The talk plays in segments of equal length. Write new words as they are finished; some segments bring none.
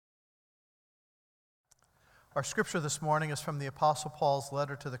Our scripture this morning is from the Apostle Paul's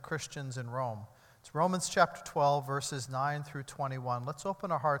letter to the Christians in Rome. It's Romans chapter 12, verses 9 through 21. Let's open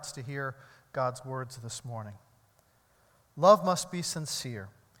our hearts to hear God's words this morning. Love must be sincere.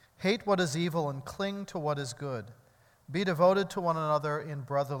 Hate what is evil and cling to what is good. Be devoted to one another in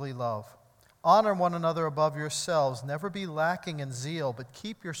brotherly love. Honor one another above yourselves. Never be lacking in zeal, but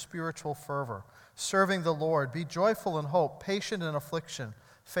keep your spiritual fervor. Serving the Lord, be joyful in hope, patient in affliction,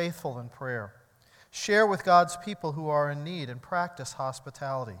 faithful in prayer. Share with God's people who are in need and practice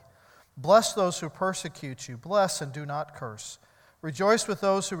hospitality. Bless those who persecute you. Bless and do not curse. Rejoice with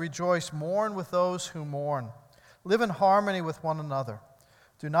those who rejoice. Mourn with those who mourn. Live in harmony with one another.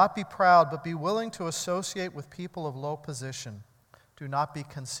 Do not be proud, but be willing to associate with people of low position. Do not be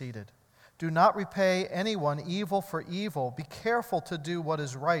conceited. Do not repay anyone evil for evil. Be careful to do what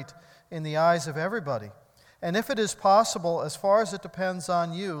is right in the eyes of everybody. And if it is possible, as far as it depends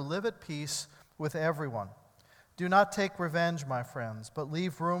on you, live at peace with everyone. Do not take revenge, my friends, but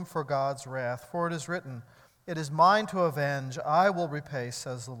leave room for God's wrath. For it is written, "It is mine to avenge, I will repay,"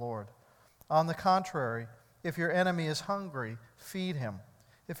 says the Lord. On the contrary, if your enemy is hungry, feed him.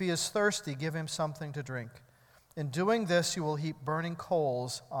 If he is thirsty, give him something to drink. In doing this, you will heap burning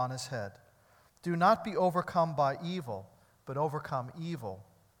coals on his head. Do not be overcome by evil, but overcome evil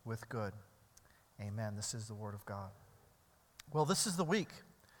with good. Amen. This is the word of God. Well, this is the week.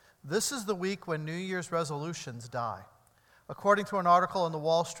 This is the week when New Year's resolutions die. According to an article in the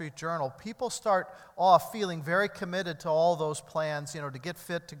Wall Street Journal, people start off feeling very committed to all those plans, to get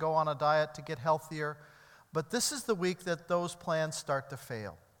fit, to go on a diet, to get healthier. But this is the week that those plans start to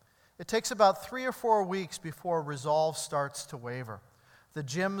fail. It takes about 3 or 4 weeks before resolve starts to waver. The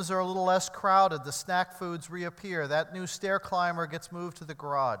gyms are a little less crowded. The snack foods reappear. That new stair climber gets moved to the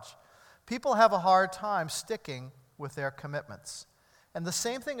garage. People have a hard time sticking with their commitments. And the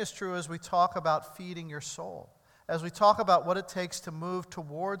same thing is true as we talk about feeding your soul, as we talk about what it takes to move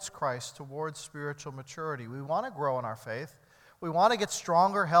towards Christ, towards spiritual maturity. We want to grow in our faith. We want to get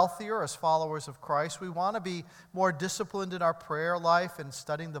stronger, healthier as followers of Christ. We want to be more disciplined in our prayer life and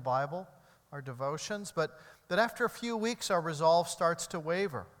studying the Bible, our devotions. But after a few weeks, our resolve starts to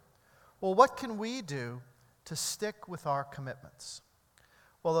waver. Well, what can we do to stick with our commitments?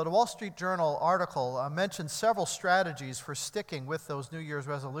 Well, the Wall Street Journal article mentions several strategies for sticking with those New Year's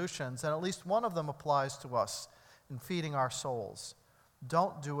resolutions, and at least one of them applies to us in feeding our souls.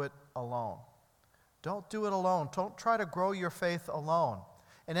 Don't do it alone. Don't do it alone. Don't try to grow your faith alone.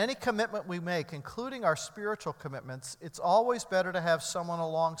 In any commitment we make, including our spiritual commitments, it's always better to have someone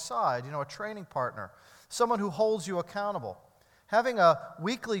alongside, a training partner, someone who holds you accountable. Having a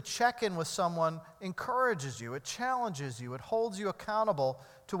weekly check-in with someone encourages you, it challenges you, it holds you accountable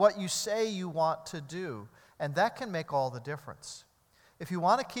to what you say you want to do, and that can make all the difference. If you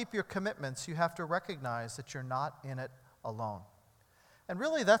want to keep your commitments, you have to recognize that you're not in it alone. And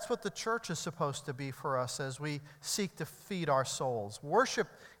really, that's what the church is supposed to be for us as we seek to feed our souls. Worship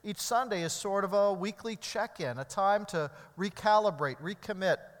each Sunday is sort of a weekly check-in, a time to recalibrate,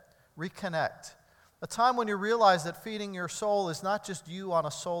 recommit, reconnect. A time when you realize that feeding your soul is not just you on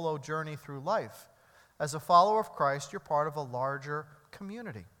a solo journey through life. As a follower of Christ, you're part of a larger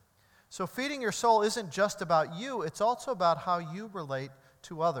community. So feeding your soul isn't just about you, it's also about how you relate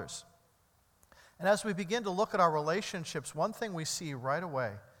to others. And as we begin to look at our relationships, one thing we see right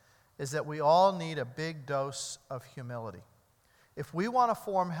away is that we all need a big dose of humility. If we want to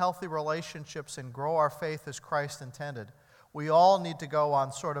form healthy relationships and grow our faith as Christ intended, we all need to go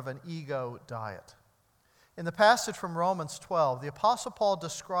on sort of an ego diet. In the passage from Romans 12, the Apostle Paul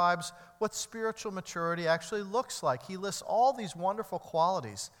describes what spiritual maturity actually looks like. He lists all these wonderful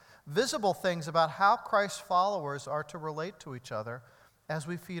qualities, visible things about how Christ's followers are to relate to each other as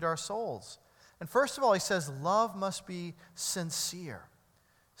we feed our souls. And first of all, he says, love must be sincere.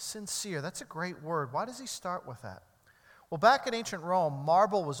 Sincere, that's a great word. Why does he start with that? Well, back in ancient Rome,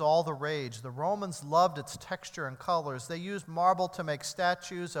 marble was all the rage. The Romans loved its texture and colors. They used marble to make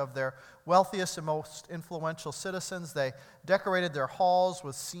statues of their wealthiest and most influential citizens. They decorated their halls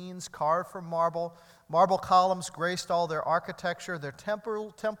with scenes carved from marble. Marble columns graced all their architecture. Their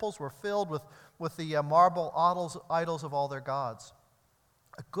temples were filled with the marble idols of all their gods.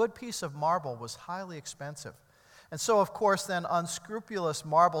 A good piece of marble was highly expensive. And so, of course, then unscrupulous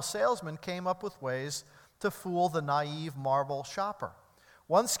marble salesmen came up with ways to fool the naive marble shopper.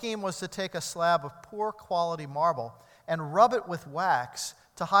 One scheme was to take a slab of poor quality marble and rub it with wax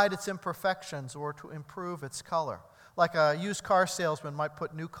to hide its imperfections or to improve its color, like a used car salesman might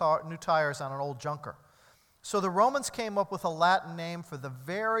put new tires on an old junker. So the Romans came up with a Latin name for the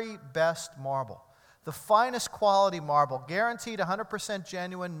very best marble, the finest quality marble, guaranteed 100%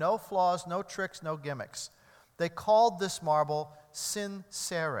 genuine, no flaws, no tricks, no gimmicks. they called this marble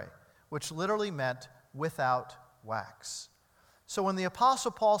sincere, which literally meant without wax. So when the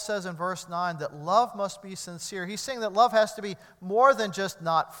Apostle Paul says in verse 9 that love must be sincere, he's saying that love has to be more than just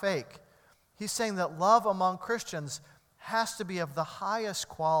not fake. He's saying that love among Christians has to be of the highest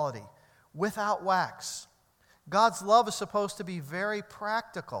quality, without wax. God's love is supposed to be very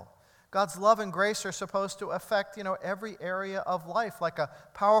practical. God's love and grace are supposed to affect, every area of life, like a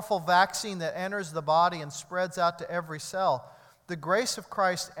powerful vaccine that enters the body and spreads out to every cell. The grace of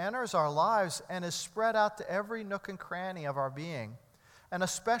Christ enters our lives and is spread out to every nook and cranny of our being, and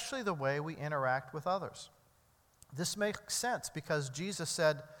especially the way we interact with others. This makes sense because Jesus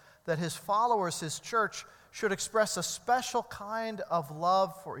said that his followers, his church, should express a special kind of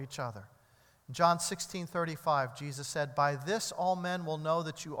love for each other. In John 16:35, Jesus said, "By this all men will know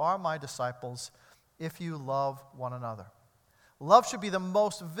that you are my disciples, if you love one another." Love should be the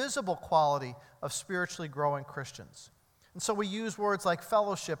most visible quality of spiritually growing Christians. And so we use words like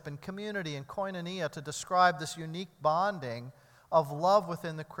fellowship and community and koinonia to describe this unique bonding of love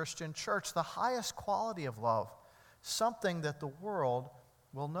within the Christian church, the highest quality of love, something that the world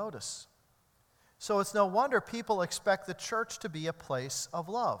will notice. So it's no wonder people expect the church to be a place of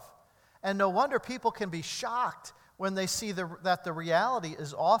love. And no wonder people can be shocked when they see that the reality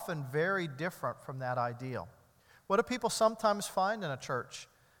is often very different from that ideal. What do people sometimes find in a church?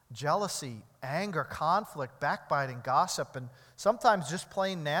 Jealousy, anger, conflict, backbiting, gossip, and sometimes just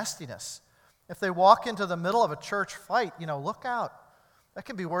plain nastiness. If they walk into the middle of a church fight, look out. That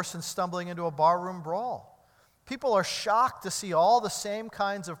can be worse than stumbling into a barroom brawl. People are shocked to see all the same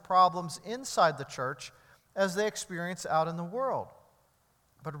kinds of problems inside the church as they experience out in the world.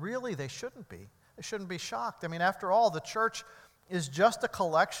 But really, they shouldn't be. They shouldn't be shocked. After all, the church is just a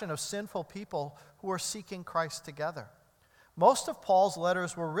collection of sinful people who are seeking Christ together. Most of Paul's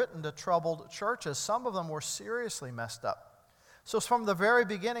letters were written to troubled churches. Some of them were seriously messed up. So from the very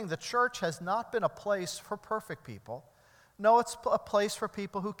beginning, the church has not been a place for perfect people. No, it's a place for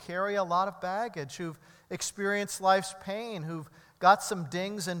people who carry a lot of baggage, who've experienced life's pain, who've got some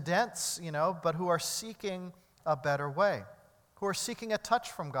dings and dents, but who are seeking a better way, who are seeking a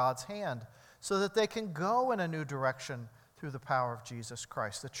touch from God's hand so that they can go in a new direction through the power of Jesus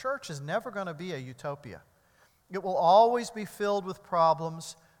Christ. The church is never going to be a utopia. It will always be filled with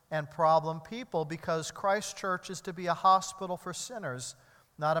problems and problem people because Christ's church is to be a hospital for sinners,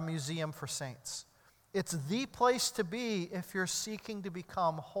 not a museum for saints. It's the place to be if you're seeking to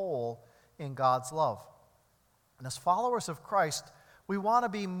become whole in God's love. And as followers of Christ, we want to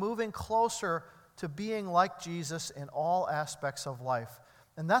be moving closer to being like Jesus in all aspects of life.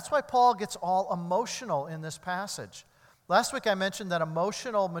 And that's why Paul gets all emotional in this passage. Last week I mentioned that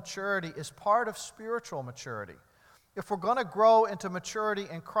emotional maturity is part of spiritual maturity. If we're going to grow into maturity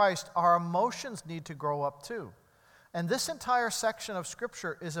in Christ, our emotions need to grow up too. And this entire section of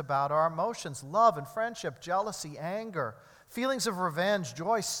Scripture is about our emotions: love and friendship, jealousy, anger, feelings of revenge,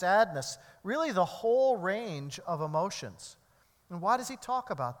 joy, sadness, really the whole range of emotions. And why does he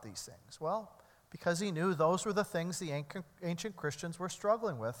talk about these things? Well, because he knew those were the things the ancient Christians were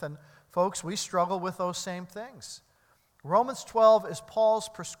struggling with. And folks, we struggle with those same things. Romans 12 is Paul's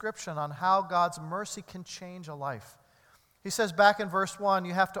prescription on how God's mercy can change a life. He says back in verse 1,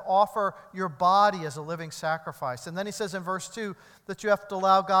 you have to offer your body as a living sacrifice. And then he says in verse 2 that you have to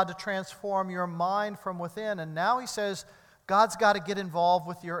allow God to transform your mind from within. And now he says God's got to get involved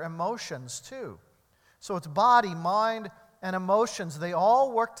with your emotions too. So it's body, mind, and emotions. They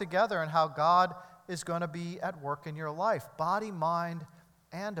all work together in how God is going to be at work in your life. Body, mind,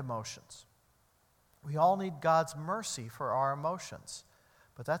 and emotions. We all need God's mercy for our emotions.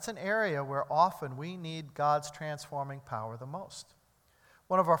 But that's an area where often we need God's transforming power the most.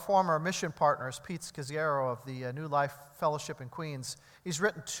 One of our former mission partners, Pete Scazzaro of the New Life Fellowship in Queens, he's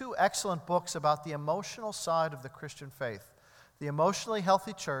written 2 excellent books about the emotional side of the Christian faith: The Emotionally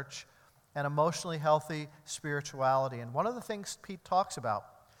Healthy Church and Emotionally Healthy Spirituality. And one of the things Pete talks about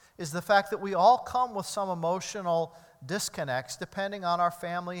is the fact that we all come with some emotional disconnects depending on our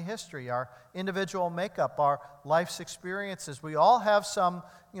family history, our individual makeup, our life's experiences. We all have some,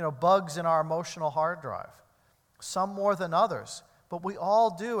 bugs in our emotional hard drive, some more than others, but we all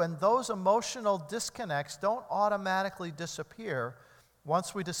do. And those emotional disconnects don't automatically disappear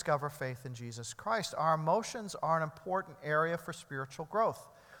once we discover faith in Jesus Christ. Our emotions are an important area for spiritual growth.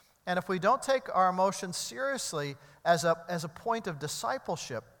 And if we don't take our emotions seriously as a point of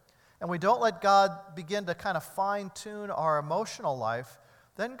discipleship, and we don't let God begin to kind of fine-tune our emotional life,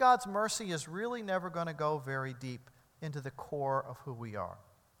 then God's mercy is really never going to go very deep into the core of who we are.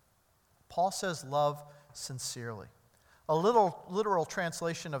 Paul says love sincerely. A literal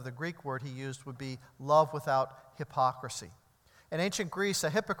translation of the Greek word he used would be love without hypocrisy. In ancient Greece, a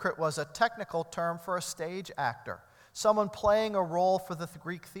hypocrite was a technical term for a stage actor, someone playing a role for the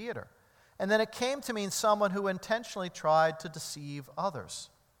Greek theater. And then it came to mean someone who intentionally tried to deceive others.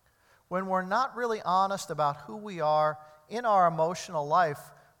 When we're not really honest about who we are in our emotional life,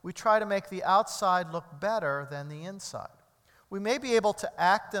 we try to make the outside look better than the inside. We may be able to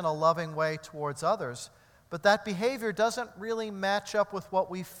act in a loving way towards others, but that behavior doesn't really match up with what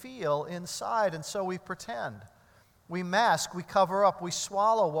we feel inside, and so we pretend. We mask, we cover up, we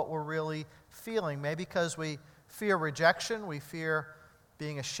swallow what we're really feeling, maybe because we fear rejection, we fear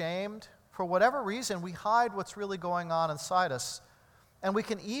being ashamed. For whatever reason, we hide what's really going on inside us, and we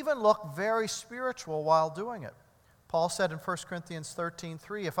can even look very spiritual while doing it. Paul said in 1 Corinthians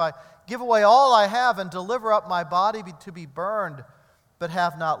 13:3, if I give away all I have and deliver up my body to be burned, but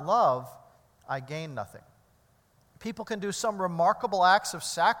have not love, I gain nothing. People can do some remarkable acts of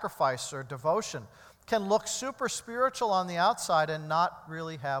sacrifice or devotion, can look super spiritual on the outside and not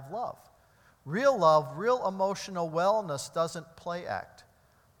really have love. Real love, real emotional wellness doesn't play act.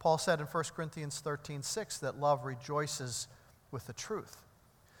 Paul said in 1 Corinthians 13:6 that love rejoices with the truth.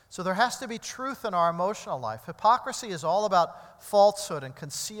 So there has to be truth in our emotional life. Hypocrisy is all about falsehood and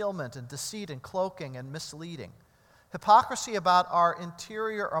concealment and deceit and cloaking and misleading. Hypocrisy about our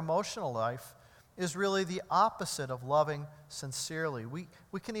interior emotional life is really the opposite of loving sincerely. We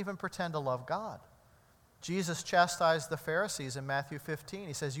can even pretend to love God. Jesus chastised the Pharisees in Matthew 15.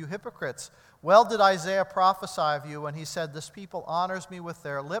 He says, you hypocrites, well did Isaiah prophesy of you when he said, this people honors me with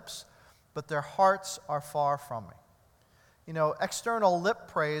their lips, but their hearts are far from me. You know, external lip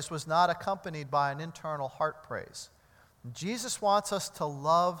praise was not accompanied by an internal heart praise. Jesus wants us to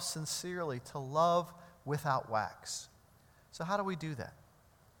love sincerely, to love without wax. So how do we do that?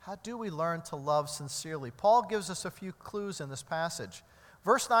 How do we learn to love sincerely? Paul gives us a few clues in this passage.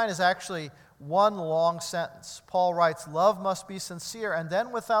 Verse 9 is actually one long sentence. Paul writes, love must be sincere, and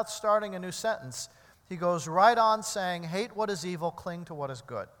then without starting a new sentence, he goes right on saying, hate what is evil, cling to what is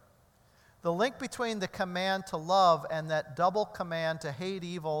good. The link between the command to love and that double command to hate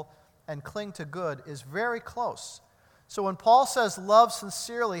evil and cling to good is very close. So when Paul says love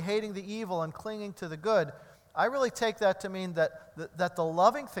sincerely, hating the evil and clinging to the good, I really take that to mean that the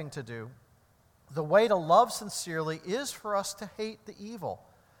loving thing to do, the way to love sincerely, is for us to hate the evil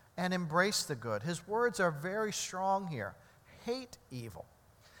and embrace the good. His words are very strong here. Hate evil.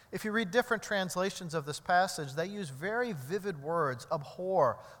 If you read different translations of this passage, they use very vivid words: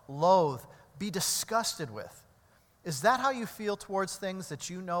 abhor, loathe, be disgusted with. Is that how you feel towards things that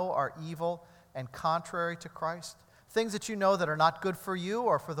you know are evil and contrary to Christ? Things that you know that are not good for you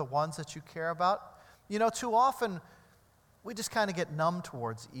or for the ones that you care about? You know, too often we just kind of get numb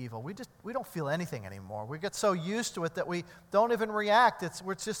towards evil. We don't feel anything anymore. We get so used to it that we don't even react. It's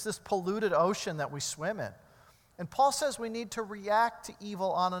just this polluted ocean that we swim in. And Paul says we need to react to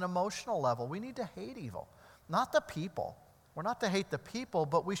evil on an emotional level. We need to hate evil, not the people. We're not to hate the people,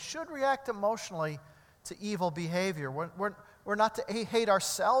 but we should react emotionally to evil behavior. We're not to hate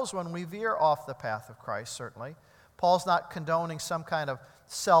ourselves when we veer off the path of Christ, certainly. Paul's not condoning some kind of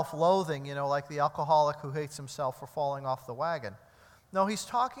self-loathing, like the alcoholic who hates himself for falling off the wagon. No, he's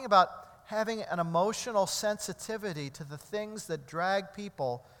talking about having an emotional sensitivity to the things that drag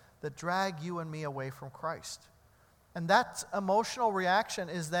people, that drag you and me away from Christ. And that emotional reaction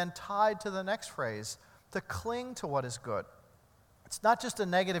is then tied to the next phrase, to cling to what is good. It's not just a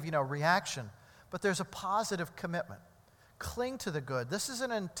negative, reaction, but there's a positive commitment. Cling to the good. This is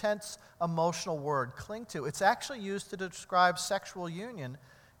an intense emotional word, cling to. It's actually used to describe sexual union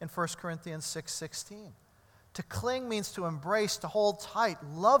in 1 Corinthians 6:16. To cling means to embrace, to hold tight,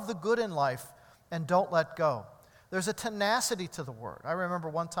 love the good in life, and don't let go. There's a tenacity to the word. I remember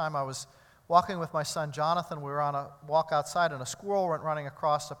one time I was walking with my son Jonathan. We were on a walk outside, and a squirrel went running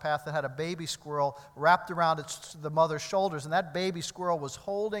across a path that had a baby squirrel wrapped around the mother's shoulders, and that baby squirrel was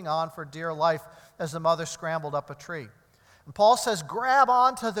holding on for dear life as the mother scrambled up a tree. And Paul says, grab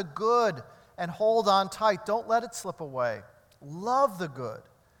onto the good and hold on tight. Don't let it slip away. Love the good.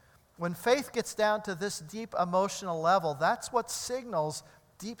 When faith gets down to this deep emotional level, that's what signals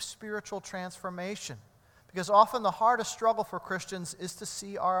deep spiritual transformation. Because often the hardest struggle for Christians is to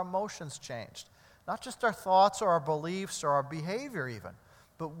see our emotions changed. Not just our thoughts or our beliefs or our behavior even,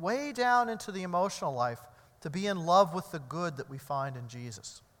 but way down into the emotional life to be in love with the good that we find in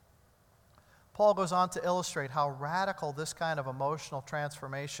Jesus. Paul goes on to illustrate how radical this kind of emotional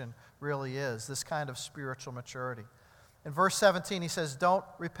transformation really is, this kind of spiritual maturity. In verse 17, he says, don't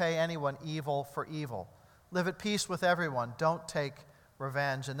repay anyone evil for evil. Live at peace with everyone. Don't take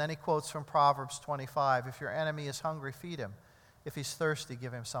revenge. And then he quotes from Proverbs 25, if your enemy is hungry, feed him. If he's thirsty,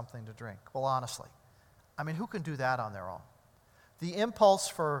 give him something to drink. Well, honestly, I mean, who can do that on their own? The impulse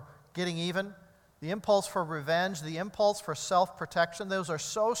for getting even, the impulse for revenge, the impulse for self-protection, those are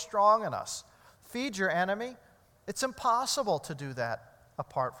so strong in us. Feed your enemy. It's impossible to do that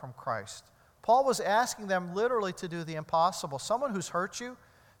apart from Christ. Paul was asking them literally to do the impossible. Someone who's hurt you,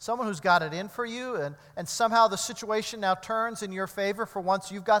 someone who's got it in for you, and somehow the situation now turns in your favor for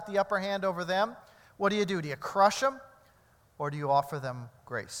once you've got the upper hand over them. What do? Do you crush them, or do you offer them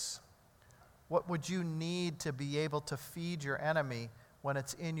grace? What would you need to be able to feed your enemy when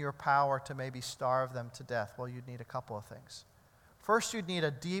it's in your power to maybe starve them to death? Well, you'd need a couple of things. First, you'd need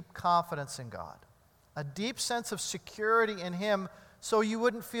a deep confidence in God, a deep sense of security in Him, so you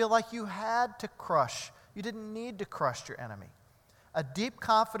wouldn't feel like you had to crush. You didn't need to crush your enemy. A deep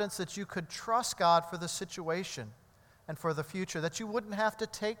confidence that you could trust God for the situation and for the future, that you wouldn't have to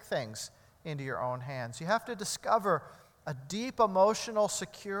take things into your own hands. You have to discover a deep emotional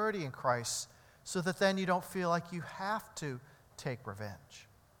security in Christ so that then you don't feel like you have to take revenge.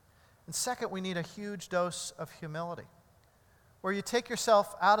 And second, we need a huge dose of humility, where you take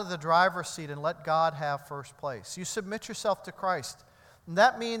yourself out of the driver's seat and let God have first place. You submit yourself to Christ. And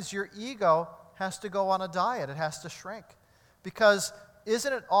that means your ego has to go on a diet. It has to shrink. Because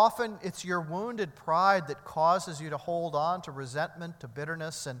isn't it often it's your wounded pride that causes you to hold on to resentment, to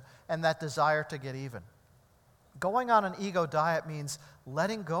bitterness, and that desire to get even? Going on an ego diet means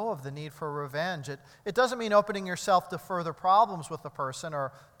letting go of the need for revenge. It doesn't mean opening yourself to further problems with the person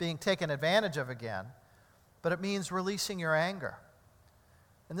or being taken advantage of again, but it means releasing your anger.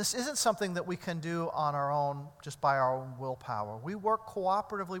 And this isn't something that we can do on our own, just by our own willpower. We work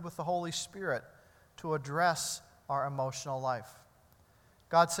cooperatively with the Holy Spirit to address our emotional life.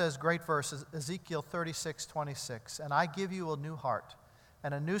 God says, great verse, Ezekiel 36:26, and I give you a new heart,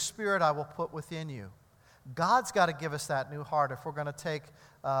 and a new spirit I will put within you. God's got to give us that new heart if we're going to take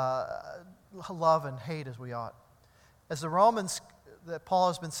love and hate as we ought. As the Romans that Paul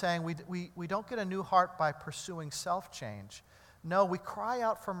has been saying, we don't get a new heart by pursuing self-change. No, we cry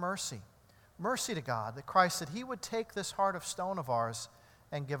out for mercy. Mercy to God, that Christ said He would take this heart of stone of ours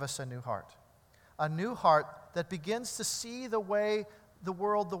and give us a new heart. A new heart that begins to see the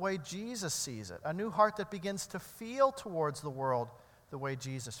world the way Jesus sees it. A new heart that begins to feel towards the world the way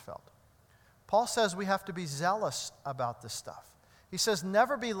Jesus felt. Paul says we have to be zealous about this stuff. He says,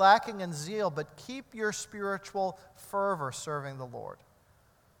 never be lacking in zeal, but keep your spiritual fervor serving the Lord.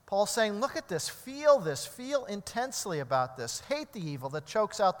 Paul's saying, look at this, feel intensely about this. Hate the evil that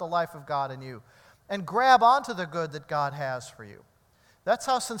chokes out the life of God in you, and grab onto the good that God has for you. That's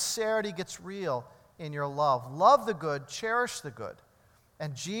how sincerity gets real in your love. Love the good, cherish the good.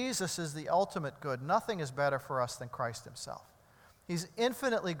 And Jesus is the ultimate good. Nothing is better for us than Christ Himself. He's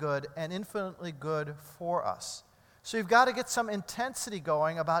infinitely good and infinitely good for us. So you've got to get some intensity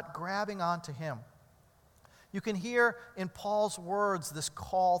going about grabbing onto Him. You can hear in Paul's words this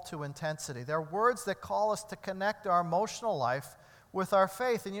call to intensity. They're words that call us to connect our emotional life with our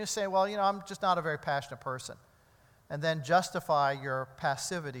faith. And you say, well, I'm just not a very passionate person. And then justify your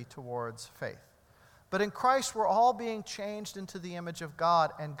passivity towards faith. But in Christ, we're all being changed into the image of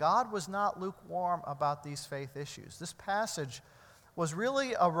God, and God was not lukewarm about these faith issues. This passage was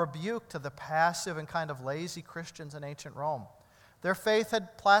really a rebuke to the passive and kind of lazy Christians in ancient Rome. Their faith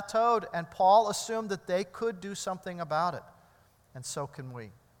had plateaued, and Paul assumed that they could do something about it. And so can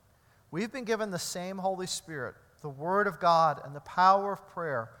we. We've been given the same Holy Spirit, the Word of God, and the power of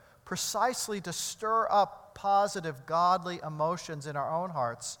prayer, precisely to stir up positive, godly emotions in our own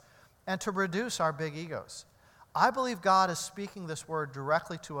hearts and to reduce our big egos. I believe God is speaking this word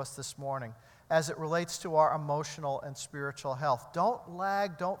directly to us this morning as it relates to our emotional and spiritual health. Don't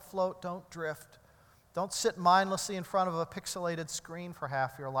lag, don't float, don't drift. Don't sit mindlessly in front of a pixelated screen for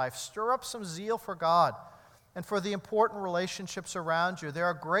half your life. Stir up some zeal for God and for the important relationships around you. There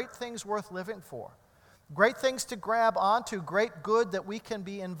are great things worth living for, great things to grab onto, great good that we can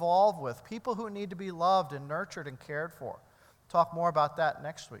be involved with, people who need to be loved and nurtured and cared for. Talk more about that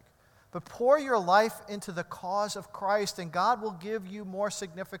next week. But pour your life into the cause of Christ, and God will give you more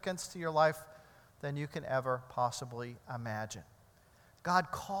significance to your life than you can ever possibly imagine.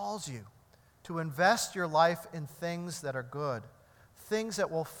 God calls you to invest your life in things that are good, things that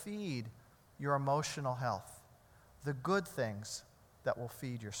will feed your emotional health, the good things that will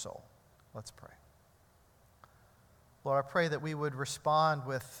feed your soul. Let's pray. Lord, I pray that we would respond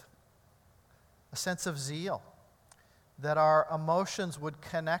with a sense of zeal, that our emotions would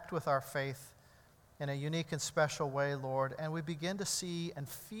connect with our faith in a unique and special way, Lord, and we begin to see and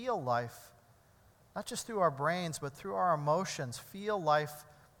feel life not just through our brains, but through our emotions, feel life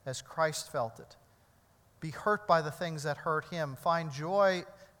as Christ felt it. Be hurt by the things that hurt him. Find joy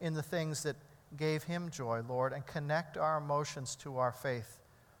in the things that gave him joy, Lord, and connect our emotions to our faith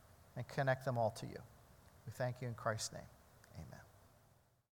and connect them all to you. We thank you in Christ's name.